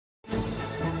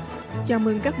Chào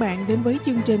mừng các bạn đến với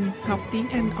chương trình Học tiếng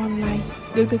Anh online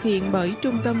được thực hiện bởi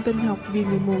Trung tâm Tin học vì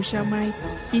người mù Sao Mai.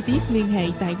 Chi tiết liên hệ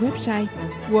tại website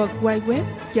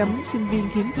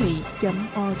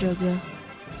www.sinh-viên-khiếm-thị.org.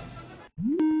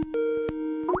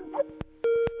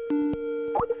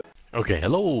 Okay,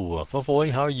 hello,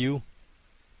 Fofoy, how are you?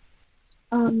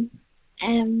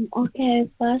 I'm okay,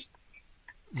 but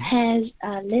has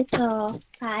a little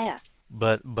fire.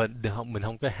 But mình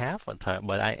không có have a tired,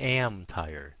 but I am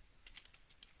tired.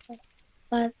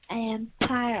 But I am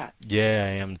tired. Yeah,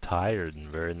 I am tired.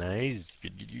 Very nice.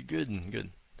 Good.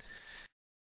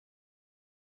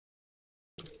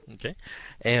 Okay.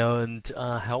 And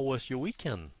how was your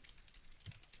weekend?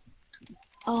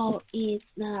 Oh, it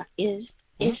was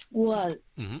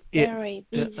very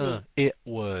busy. It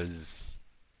was.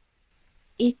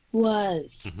 It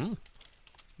was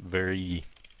Very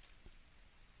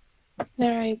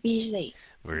busy.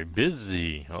 very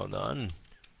busy. Hold on.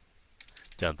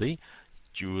 Chào tí.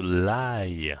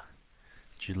 July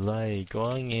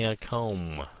có nghe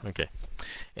không? Okay.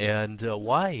 And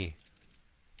why?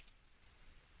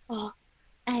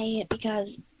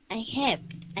 Because I had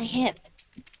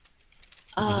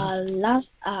a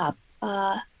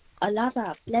lot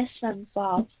of lesson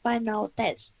for final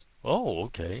test. Oh,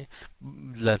 okay.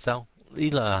 Là sao?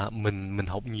 Ý là mình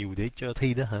học nhiều để cho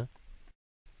thi đó hả?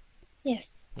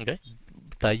 Yes. Okay.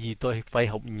 Tại vì tôi phải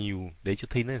học nhiều để cho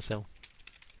thi nó là sao?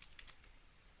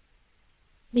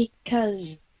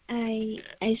 Because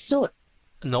I should.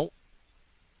 No.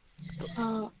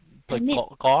 I mean,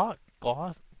 có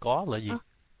là gì?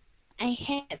 I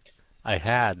had. I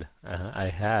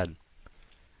had.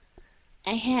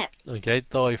 Okay,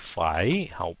 tôi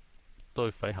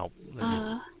phải học là gì?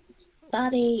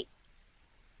 Study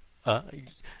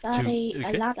okay.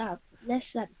 a lot of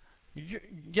lesson.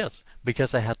 Yes,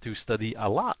 because I had to study a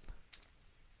lot.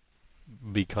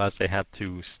 Because I had to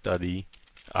study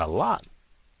a lot.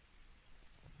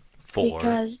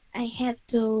 Because I had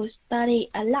to study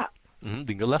a lot.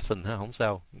 Đừng có lesson ha, không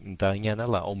sao. Người ta nghe nó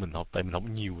là mình học tại mình học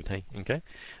nhiều thôi. Okay?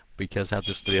 Because I have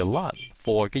to study a lot.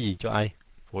 For cái gì cho ai?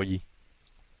 For gì?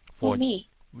 For me.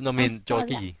 No, mean cho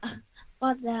cái gì?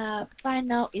 For the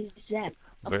final exam.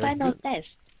 Very Final good.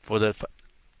 test. For the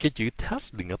cái chữ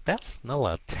test đừng có test, nó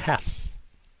là test.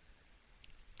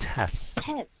 Test.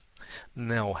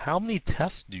 Now, how many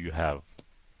tests do you have?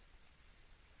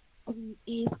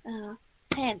 It's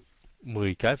 10.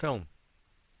 10 cái phải không?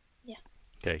 Yeah.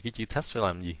 Okay, cái chữ test phải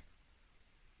làm gì?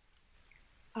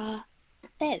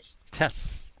 Test.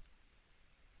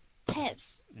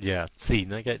 Yeah, see,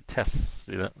 nó cái test.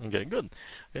 Okay, good.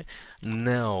 Okay.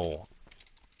 Now,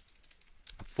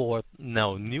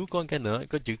 nếu có cái nữa,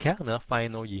 có chữ khác nữa,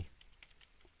 final gì?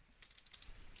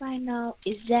 Final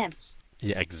exams.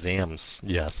 Yeah, exams.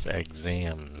 Yes,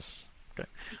 exams. Okay,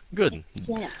 good.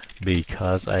 Exam.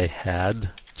 Because I had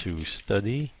to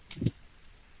study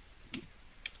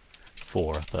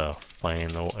for the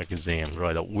final exam.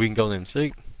 Rồi đọc nguyên câu này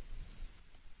xích.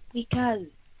 Because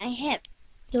I had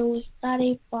to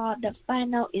study for the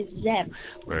final exam.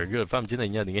 Very good. Phát âm chữ này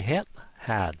nha, đừng nghe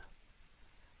had.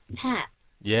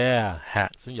 Yeah, had.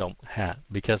 Xuống giọng had.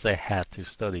 Because I had to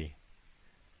study.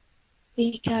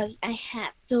 Because I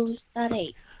had to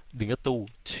study. Đừng có to.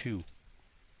 Two.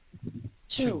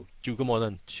 Come on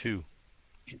then. Two.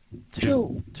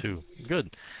 Good.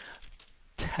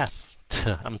 Test.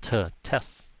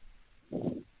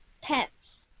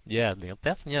 Test. Yeah, đừng có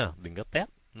test nha. Đừng có test.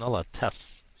 Nó là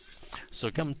test. So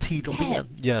cái âm T trong tiếng Anh.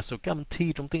 Yeah, so cái âm T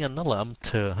trong tiếng Anh nó là âm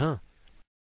T, huh?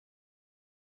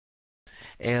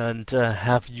 And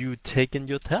have you taken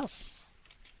your test?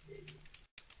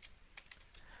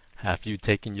 Have you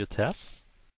taken your test?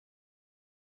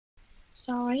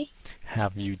 Sorry?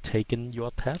 Have you taken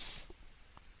your test?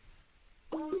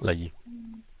 Là gì?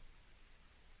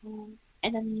 I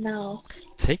don't know.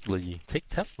 Take là gì? Take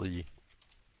test là gì?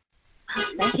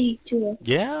 Đã thi chưa?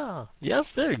 Yeah.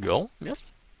 Yes, there you go.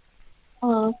 Yes.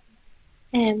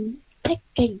 I'm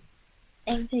taking.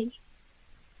 Đang thi.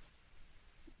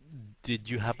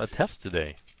 Did you have a test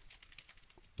today?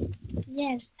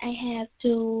 Yes, I have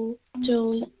to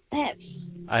test.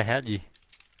 I had gì?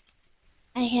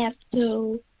 I have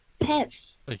to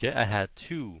test. Okay, I had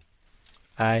two.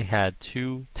 I had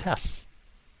two tests.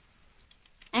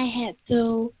 I had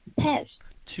to test.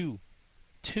 Two.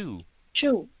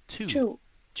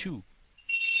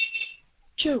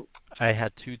 I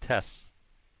had two tests.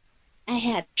 I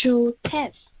had two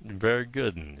tests. Very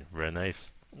good. Very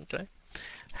nice. Okay.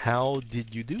 How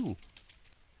did you do?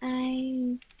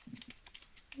 I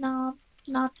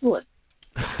not good.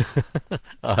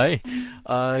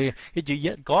 Cái chữ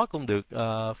có cũng được,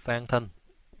 Phan Thanh,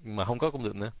 mà không có cũng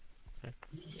được nữa.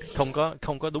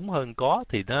 Không có đúng hơn có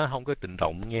thì nó không có trịnh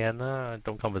trọng nghe nó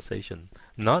trong conversation.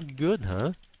 Not good hả?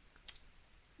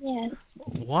 Yes.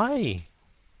 Why?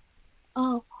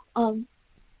 Oh,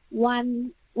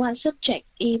 one subject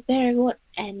is very good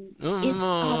and it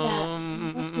other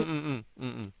not good.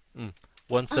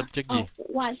 One subject gì?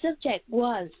 One subject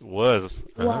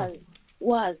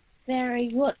was very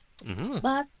good,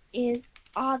 but it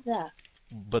other.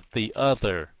 But the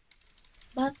other.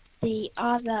 But the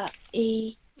other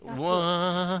is not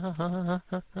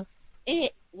good.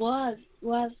 It was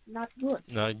not good.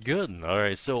 Not good. All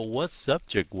right. So what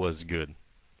subject was good?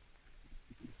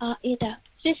 It's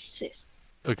physics.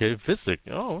 Okay, physics.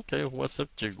 Oh, okay. What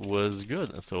subject was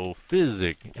good? So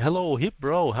physics. Hello, hip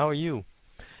bro. How are you?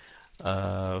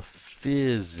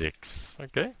 Physics.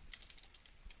 Okay.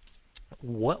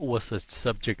 What was the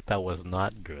subject that was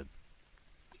not good?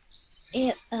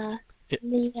 It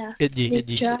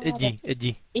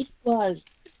was.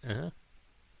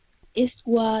 It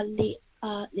was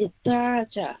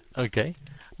literature. Okay.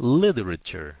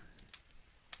 Literature.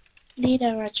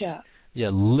 Literature. Yeah,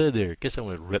 litter. Cái xong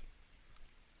rồi rip.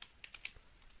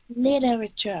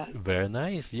 Literature. Very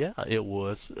nice. Yeah, it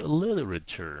was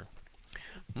literature.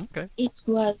 Okay. It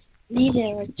was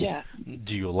literature.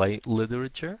 Do you like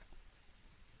literature?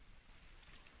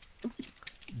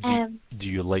 Do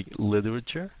you like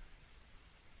literature?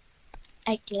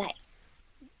 I like.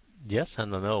 Yes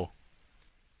and no.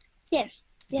 Yes.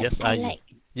 Yes, I like.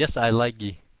 Yes, I like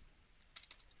it.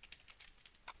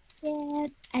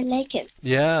 Yes, I like it.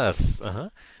 Yes.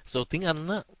 So tiếng Anh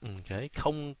á, okay,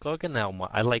 không có cái nào mà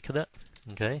I like hết á.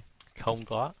 Okay, không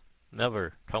có. Never.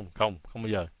 Không bao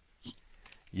giờ.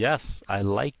 Yes, I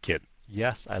like it.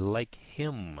 Yes, I like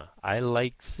him. I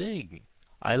like Sig.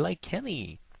 I like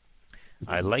Kenny.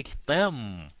 I like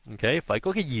them. Okay, phải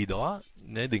có cái gì đó.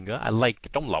 Nên đừng có I like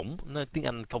trống lỏng. Tiếng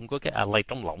Anh không có cái I like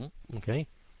trống lỏng. Okay.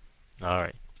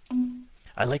 Alright.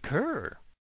 I like her.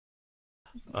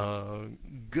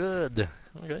 Good.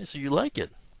 Okay, so you like it.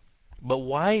 But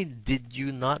why did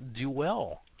you not do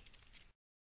well?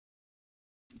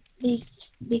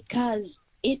 Because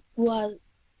it was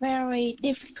very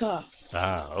difficult.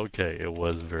 Okay. It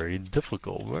was very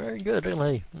difficult. Very good,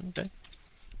 really. Okay.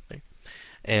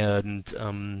 And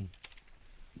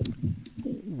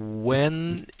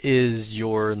when is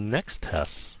your next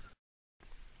test?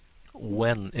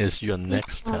 When is your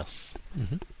next test?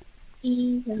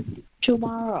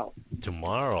 Tomorrow.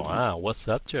 Tomorrow. What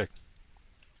subject?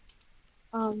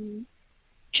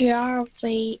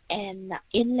 Geography and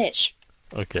English.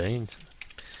 Okay.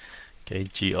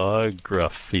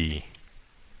 Geography.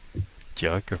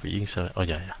 Geography. Oh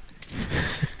yeah.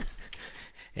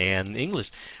 And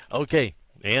English. Okay.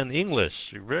 And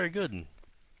English. Very good.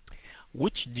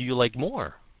 Which do you like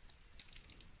more?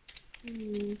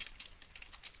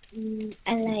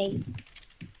 I like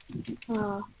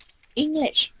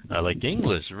English. I like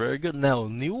English. Very good. Nào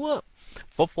nếu á,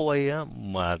 Phó Phôi á,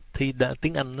 mà thi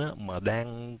tiếng Anh á, mà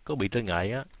đang có bị trở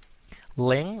ngại á,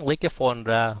 lén lấy cái phone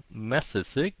ra, message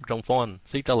Siết trong phone,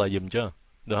 Siết trả lời giùm cho.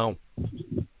 Được không?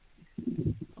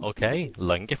 Ok,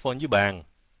 lệnh cái phone dưới bàn.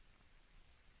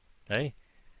 Đấy.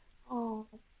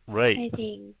 Right.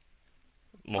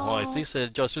 Một hồi Siết sẽ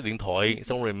cho số điện thoại,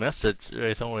 xong rồi message,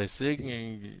 rồi xong rồi Siết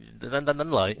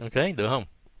đánh lại. Ok, được không?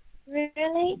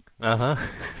 Really?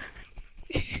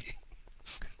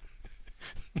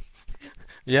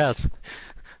 Yes.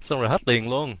 Xong rồi hết tiền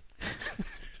luôn.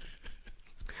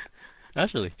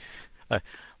 Actually.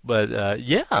 But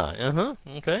yeah,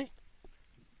 okay.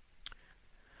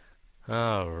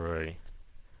 Alright.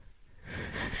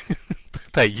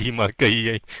 Thầy gì mà kỳ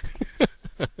vậy?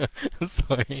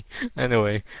 Sorry.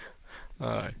 Anyway.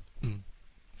 Alright.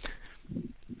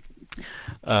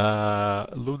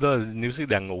 Lúc đó nếu Siết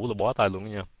đang ngủ là bó tay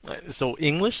luôn nha. So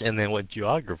English and then what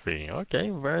geography.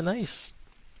 Okay, very nice.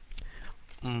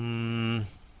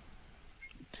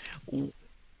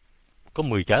 Có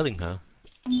 10 cái liền hả?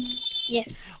 Yes.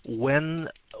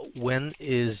 When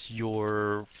is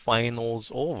your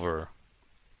finals over?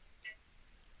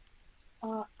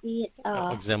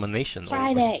 Examination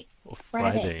Friday. over.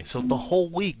 Friday. So the whole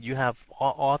week you have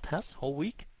all tests whole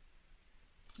week?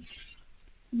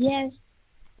 Yes.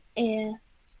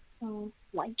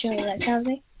 Ngoại trừ là sao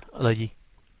đấy? Là gì?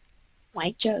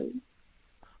 Ngoại trừ.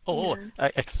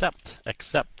 Except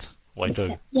ngoại trừ.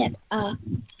 Yes.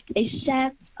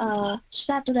 Except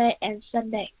Saturday and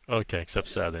Sunday. Okay, except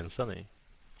Saturday and Sunday.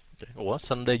 Okay. Ủa,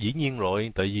 Sunday dĩ nhiên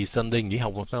rồi, tại vì Sunday nghỉ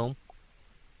học rồi phải không?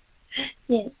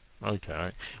 Yes.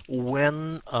 Okay.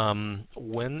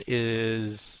 When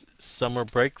is summer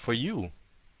break for you?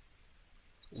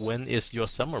 When is your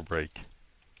summer break?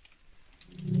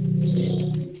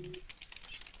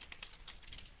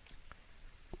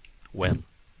 When?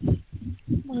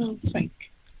 Break.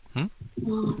 Hmm?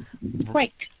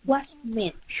 Break. What's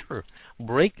mean? Sure.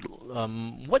 Break.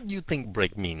 What do you think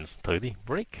break means? Thử đi.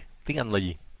 Break. Tiếng Anh là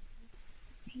gì?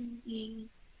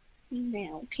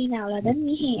 Khi nào là đến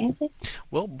nghỉ hè chứ?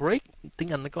 Well, break tiếng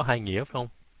Anh nó có hai nghĩa phải không?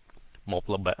 Một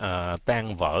là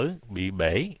tan vỡ, bị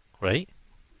bể, right?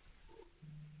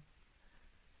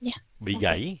 Yeah. Bị Okay.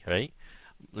 gãy, right?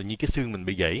 Là như cái xương mình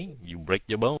bị gãy, you break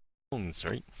your bones,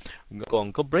 right?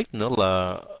 Còn có break nữa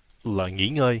là nghỉ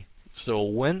ngơi. So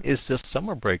when is your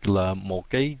summer break là một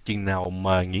cái chừng nào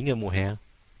mà nghỉ ngơi mùa hè?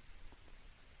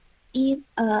 In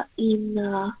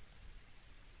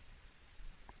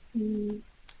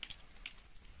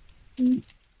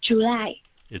July.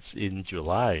 It's in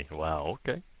July. Wow,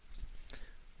 okay.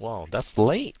 Wow, that's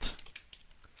late.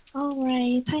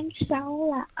 Alright, tháng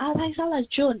 6 là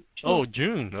June. Oh,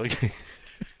 June, okay.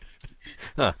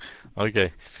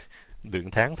 Okay.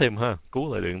 Đường tháng thêm ha,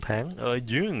 cứu lại đường tháng.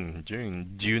 June.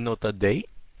 Do you know the date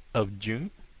of June?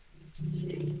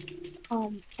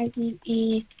 I think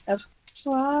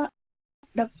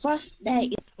the first day.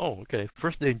 Oh, okay.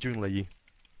 First day in June là gì?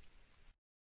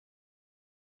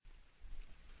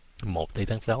 1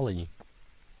 tháng 6 là gì?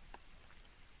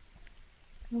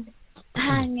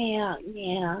 Ngày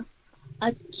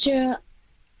ở chưa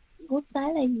quốc tế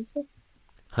là gì chứ?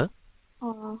 Hả?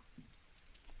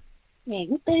 Ngày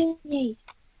quốc tế gì?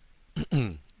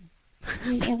 Em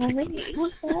không biết ngày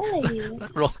quốc tế là gì.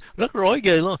 Rất rối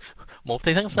ghê luôn. 1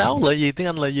 tháng 6 là gì? Tiếng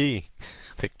Anh là gì?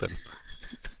 Thiệt tình.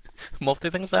 1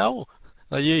 tháng 6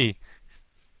 là gì?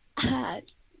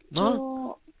 Nó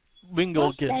bingo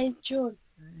first kìa. day June.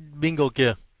 Bingo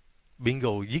kìa. Bingo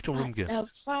viết trong room kìa. The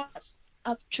first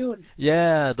of June.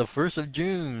 Yeah, the first of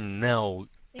June. Nào,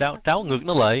 tráo ngược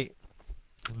nó lại.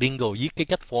 Bingo viết cái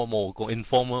cách formal, còn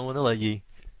informal nó là gì?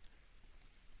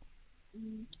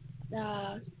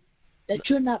 The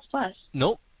June of first. No.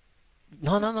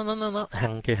 No.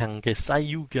 Hằng kìa,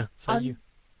 sai you kìa.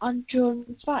 On June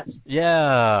 1st.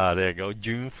 Yeah, there you go.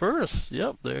 June 1st.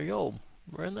 Yep, there you go.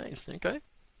 Very nice. Okay.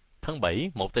 Tháng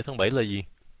 7, 1 tháng 7 là gì?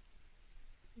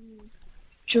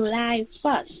 July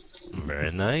 1st.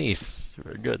 Very nice.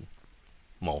 Very good.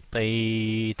 1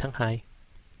 tháng 2.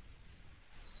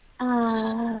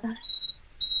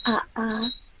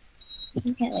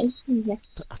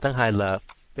 Tháng 2 là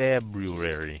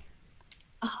February.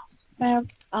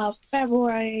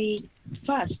 February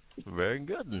 1st. Very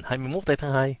good. 21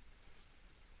 tháng 2.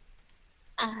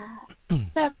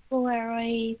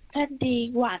 February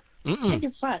 21.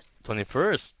 21st.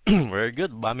 21st. Very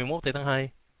good. 31 tháng 2.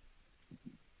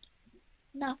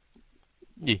 No.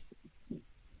 Gì?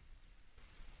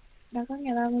 Đâu có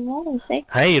ngày 31 rồi xét.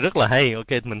 Hay, rất là hay.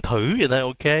 Ok, mình thử vậy thôi.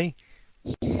 Ok.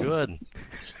 Good.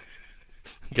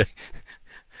 Okay.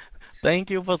 Thank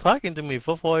you for talking to me,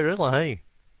 Phôi, rất là hay.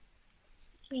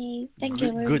 Okay, thank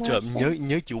you very Good much. job.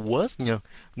 Nhớ chữ was nha.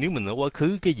 Nếu mình ở quá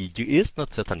khứ cái gì chữ is nó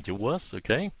sẽ thành chữ was,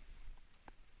 okay?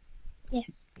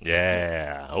 Yes.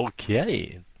 Yeah, okay.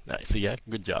 Right, see ya.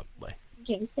 Good job. Bye.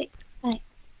 Thank you. Bye.